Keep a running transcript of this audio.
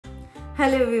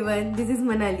Hello everyone, this is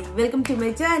Manali. Welcome to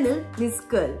my channel, Miss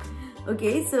Girl.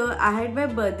 Okay, so I had my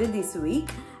birthday this week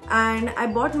and I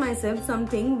bought myself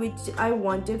something which I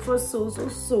wanted for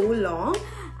so long,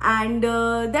 and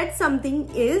that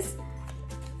something is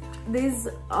this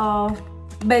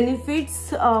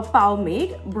Benefits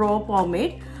Powmade, Brow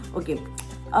Powmade. Okay,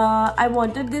 I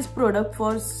wanted this product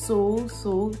for so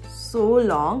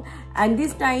long, and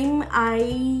this time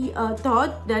I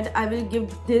thought that I will give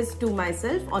this to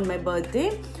myself on my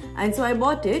birthday, and so I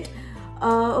bought it.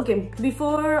 Okay,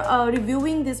 before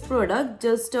reviewing this product,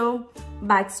 just a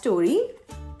backstory.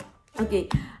 Okay,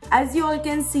 as you all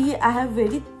can see, I have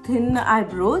very thin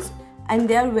eyebrows and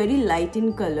they are very light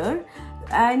in color.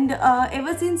 And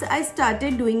ever since I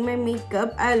started doing my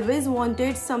makeup, I always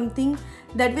wanted something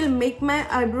that will make my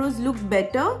eyebrows look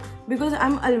better, because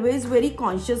I'm always very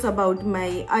conscious about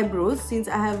my eyebrows since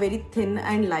I have very thin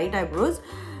and light eyebrows.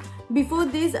 Before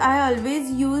this, I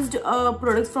always used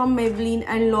products from Maybelline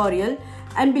and L'Oreal,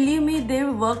 and believe me, they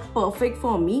work perfect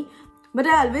for me. But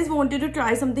I always wanted to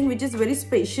try something which is very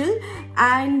special,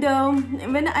 and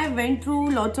when I went through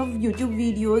lots of YouTube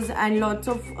videos and lots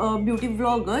of beauty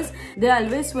vloggers, they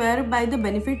always swear by the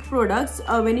Benefit products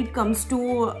when it comes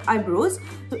to eyebrows.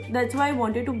 So that's why I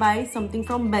wanted to buy something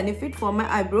from Benefit for my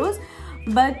eyebrows.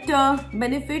 But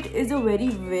Benefit is a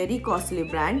very costly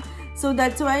brand, so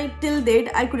that's why till date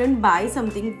I couldn't buy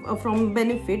something from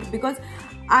Benefit, because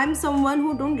I'm someone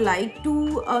who don't like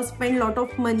to spend a lot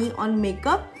of money on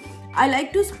makeup. I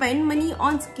like to spend money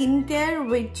on skincare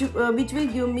which will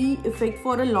give me effect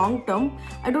for a long term.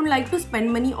 I don't like to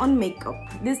spend money on makeup.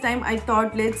 This time I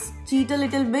thought let's cheat a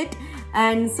little bit,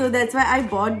 and so that's why I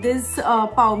bought this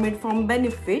Powmade from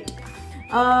Benefit.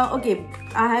 Okay,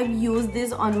 I have used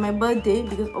this on my birthday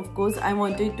because of course I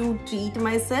wanted to treat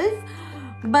myself.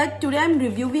 But today I'm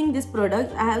reviewing this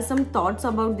product. I have some thoughts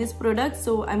about this product,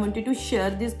 so I wanted to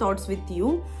share these thoughts with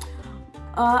you.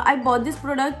 I bought this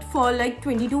product for like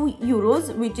 22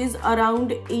 euros, which is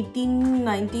around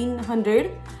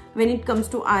 1900 when it comes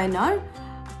to INR.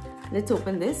 Let's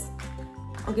open this.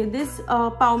 Okay, this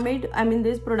Powmade,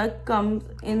 this product comes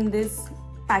in this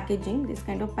packaging, this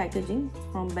kind of packaging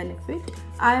from Benefit.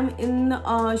 I am in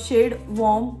shade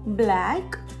warm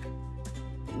black,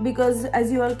 because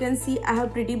as you all can see, I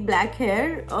have pretty black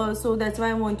hair, so that's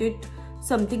why I wanted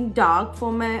something dark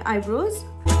for my eyebrows.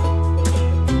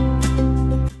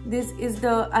 This is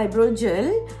the eyebrow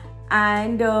gel,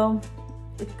 and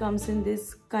it comes in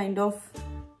this kind of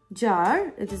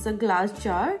jar. It is a glass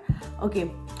jar. Okay,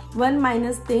 one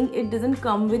minus thing, it doesn't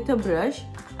come with a brush.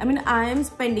 I am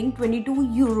spending 22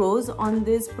 euros on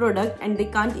this product and they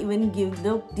can't even give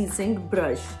the decent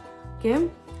brush. Okay,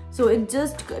 so it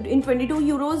just, in 22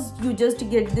 euros you just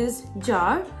get this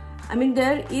jar.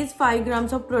 There is 5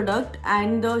 grams of product,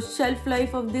 and the shelf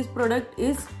life of this product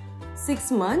is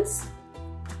 6 months.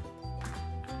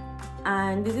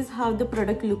 And this is how the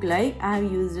product look like. I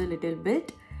have used a little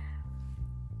bit,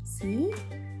 see,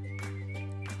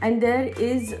 and there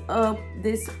is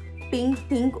this pink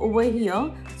thing over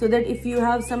here, so that if you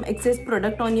have some excess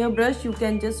product on your brush, you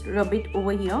can just rub it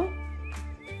over here.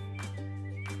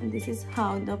 And this is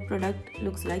how the product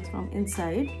looks like from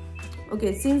inside.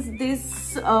 Okay, since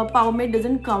this Powmade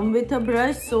doesn't come with a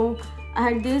brush, so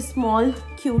I had this small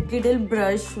cute little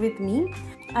brush with me.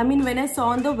 When I saw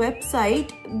on the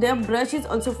website, their brush is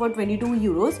also for 22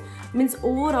 euros. Means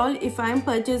overall, if I am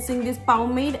purchasing this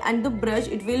Powmade and the brush,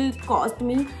 it will cost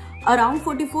me around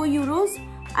 44 euros,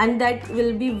 and that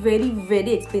will be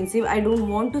very expensive. I don't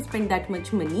want to spend that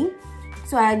much money.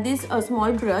 So I had this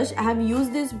small brush. I have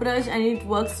used this brush and it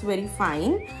works very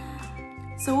fine.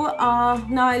 So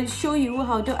now I'll show you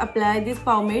how to apply this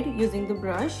Powmade using the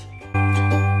brush.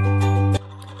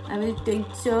 I will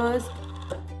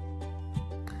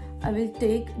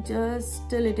take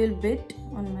just a little bit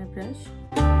on my brush.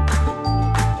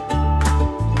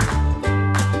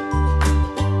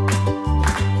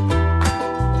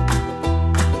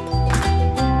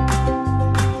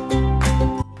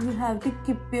 You have to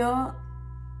keep your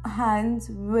hands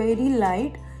very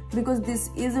light, because this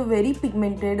is a very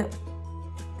pigmented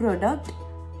product,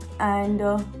 and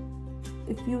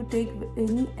if you take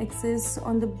any excess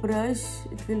on the brush,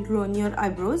 it will ruin your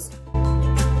eyebrows.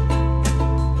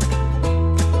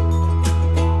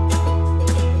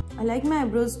 I like my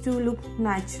eyebrows to look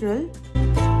natural.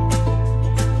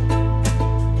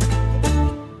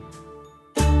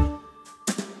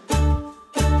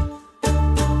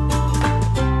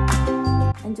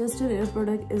 And just a little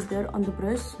product is there on the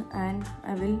brush, and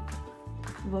I will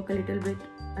work a little bit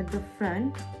at the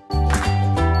front.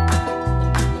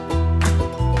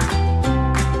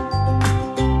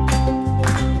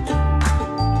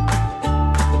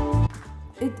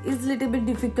 little bit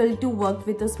difficult to work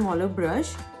with a smaller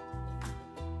brush.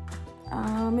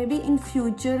 Maybe in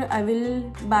future I will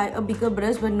buy a bigger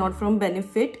brush, but not from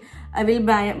Benefit. I will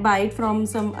buy it from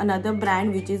some another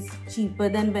brand which is cheaper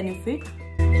than Benefit.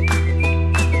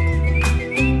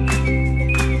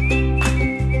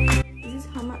 This is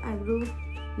how my eyebrow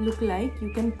look like.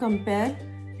 You can compare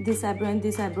this eyebrow and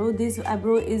this eyebrow. This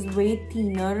eyebrow is way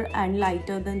thinner and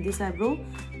lighter than this eyebrow.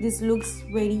 This looks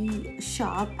very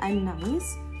sharp and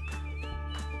nice.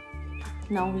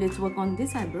 Now let's work on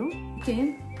this eyebrow.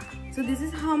 Okay, so this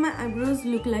is how my eyebrows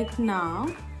look like now.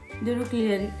 They look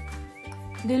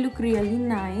really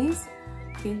nice.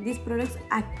 Okay, this product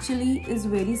actually is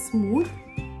very smooth.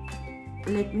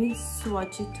 Let me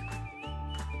swatch it.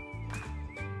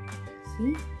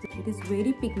 See, it is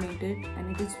very pigmented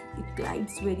and it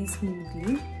glides very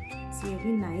smoothly. It's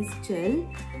very nice gel.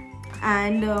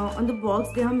 And on the box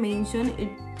they have mentioned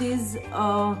it is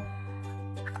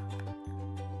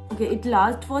okay, it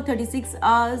lasts for 36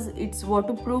 hours. It's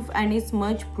waterproof and it's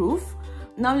smudge proof.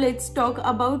 Now let's talk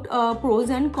about pros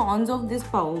and cons of this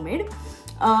pomade.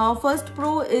 First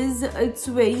pro is it's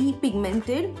very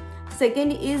pigmented.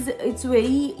 Second is it's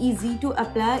very easy to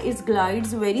apply. It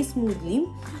glides very smoothly.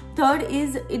 Third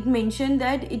is it mentioned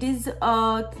that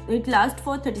it lasts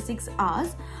for 36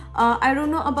 hours. I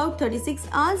don't know about 36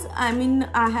 hours. I mean,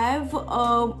 I have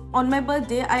on my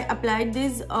birthday I applied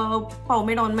this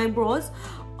pomade on my brows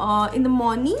in the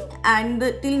morning, and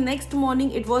till next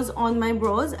morning it was on my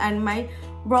brows, and my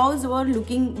brows were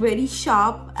looking very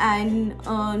sharp and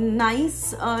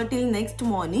nice till next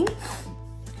morning.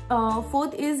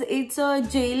 Fourth is it's a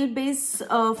gel based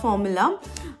formula.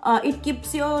 It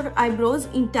keeps your eyebrows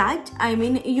intact. I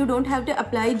mean, you don't have to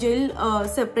apply gel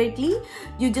separately.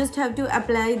 You just have to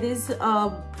apply this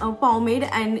pomade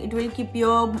and it will keep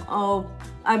your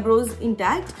eyebrows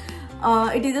intact.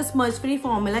 It is a smudge free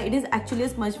formula. It is actually a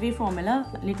smudge free formula.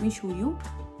 Let me show you.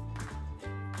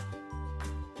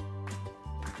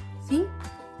 See,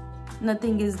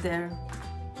 nothing is there.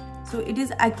 So it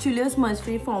is actually a smudge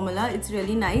free formula. It's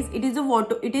really nice. It is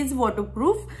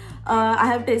waterproof. I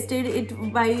have tested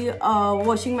it by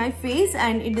washing my face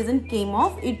and it doesn't came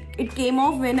off. It came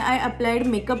off when I applied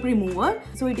makeup remover.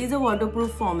 So it is a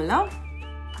waterproof formula.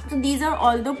 So these are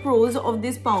all the pros of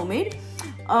this pomade.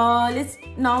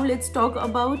 Let's talk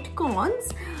about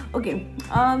cons. Okay,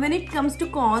 when it comes to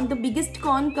con, the biggest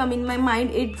con come in my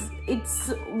mind,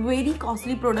 it's very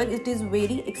costly product. It is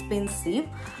very expensive.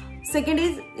 Second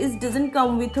is it doesn't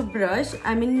come with a brush.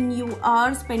 I mean, you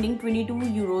are spending 22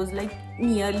 euros, like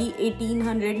nearly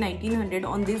 1800-1900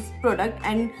 on this product,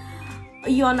 and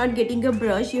you are not getting a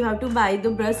brush. You have to buy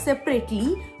the brush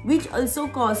separately, which also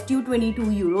cost you 22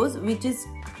 euros, which is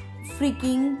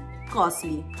freaking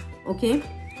costly. Okay,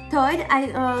 third,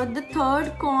 the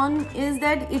third con is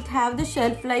that it have the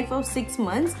shelf life of 6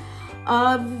 months.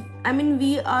 I mean,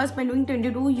 we are spending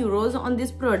 22 euros on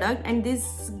this product and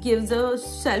this gives a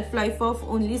shelf life of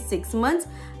only 6 months.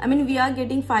 I mean, we are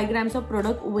getting 5 grams of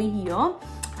product over here,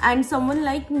 and someone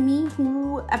like me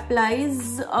who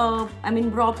applies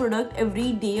brow product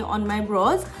every day on my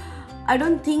brows, I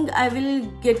don't think I will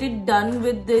get it done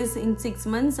with this in 6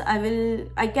 months.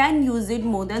 I can use it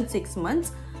more than 6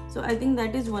 months. So I think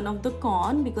that is one of the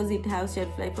con, because it has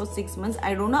shelf life for 6 months.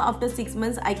 I don't know after 6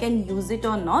 months I can use it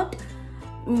or not.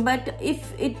 But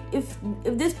if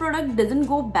this product doesn't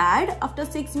go bad after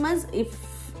 6 months, if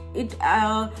it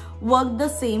worked the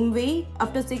same way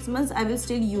after 6 months, I will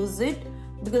still use it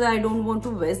because I don't want to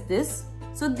waste this.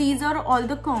 So these are all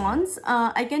the cons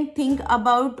I can think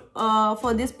about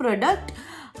for this product.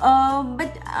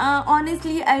 But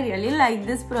honestly, I really like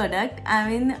this product. I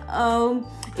mean,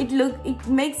 it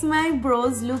makes my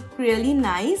brows look really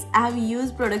nice. I have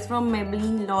used products from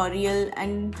Maybelline, L'Oreal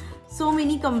and so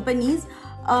many companies.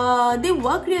 They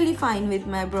work really fine with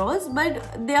my brows,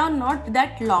 but they are not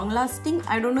that long lasting.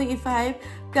 I don't know if I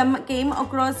came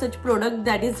across such product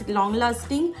that is long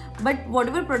lasting, but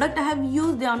whatever product I have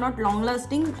used, they are not long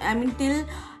lasting. I mean, till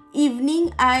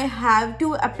evening I have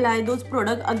to apply those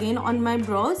products again on my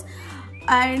brows.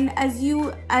 And as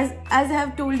I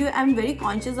have told you, I'm very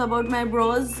conscious about my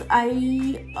brows.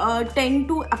 I tend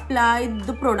to apply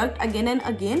the product again and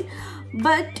again,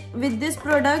 but with this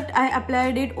product I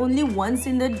applied it only once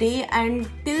in the day, and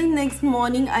till next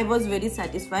morning I was very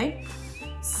satisfied.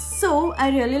 So I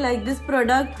really like this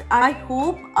product. I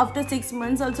hope after 6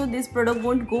 months also this product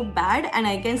won't go bad and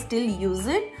I can still use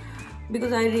it,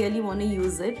 because I really want to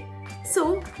use it.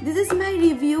 So this is my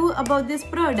review about this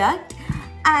product,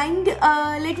 and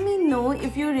let me know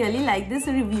if you really like this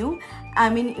review. I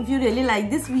mean, if you really like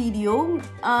this video,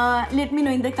 let me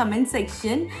know in the comment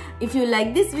section. If you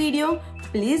like this video,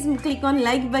 please click on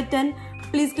like button,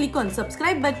 please click on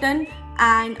subscribe button,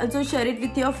 and also share it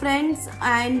with your friends,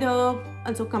 and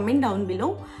also comment down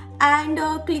below, and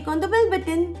click on the bell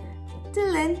button.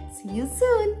 Till then, see you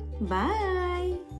soon. Bye.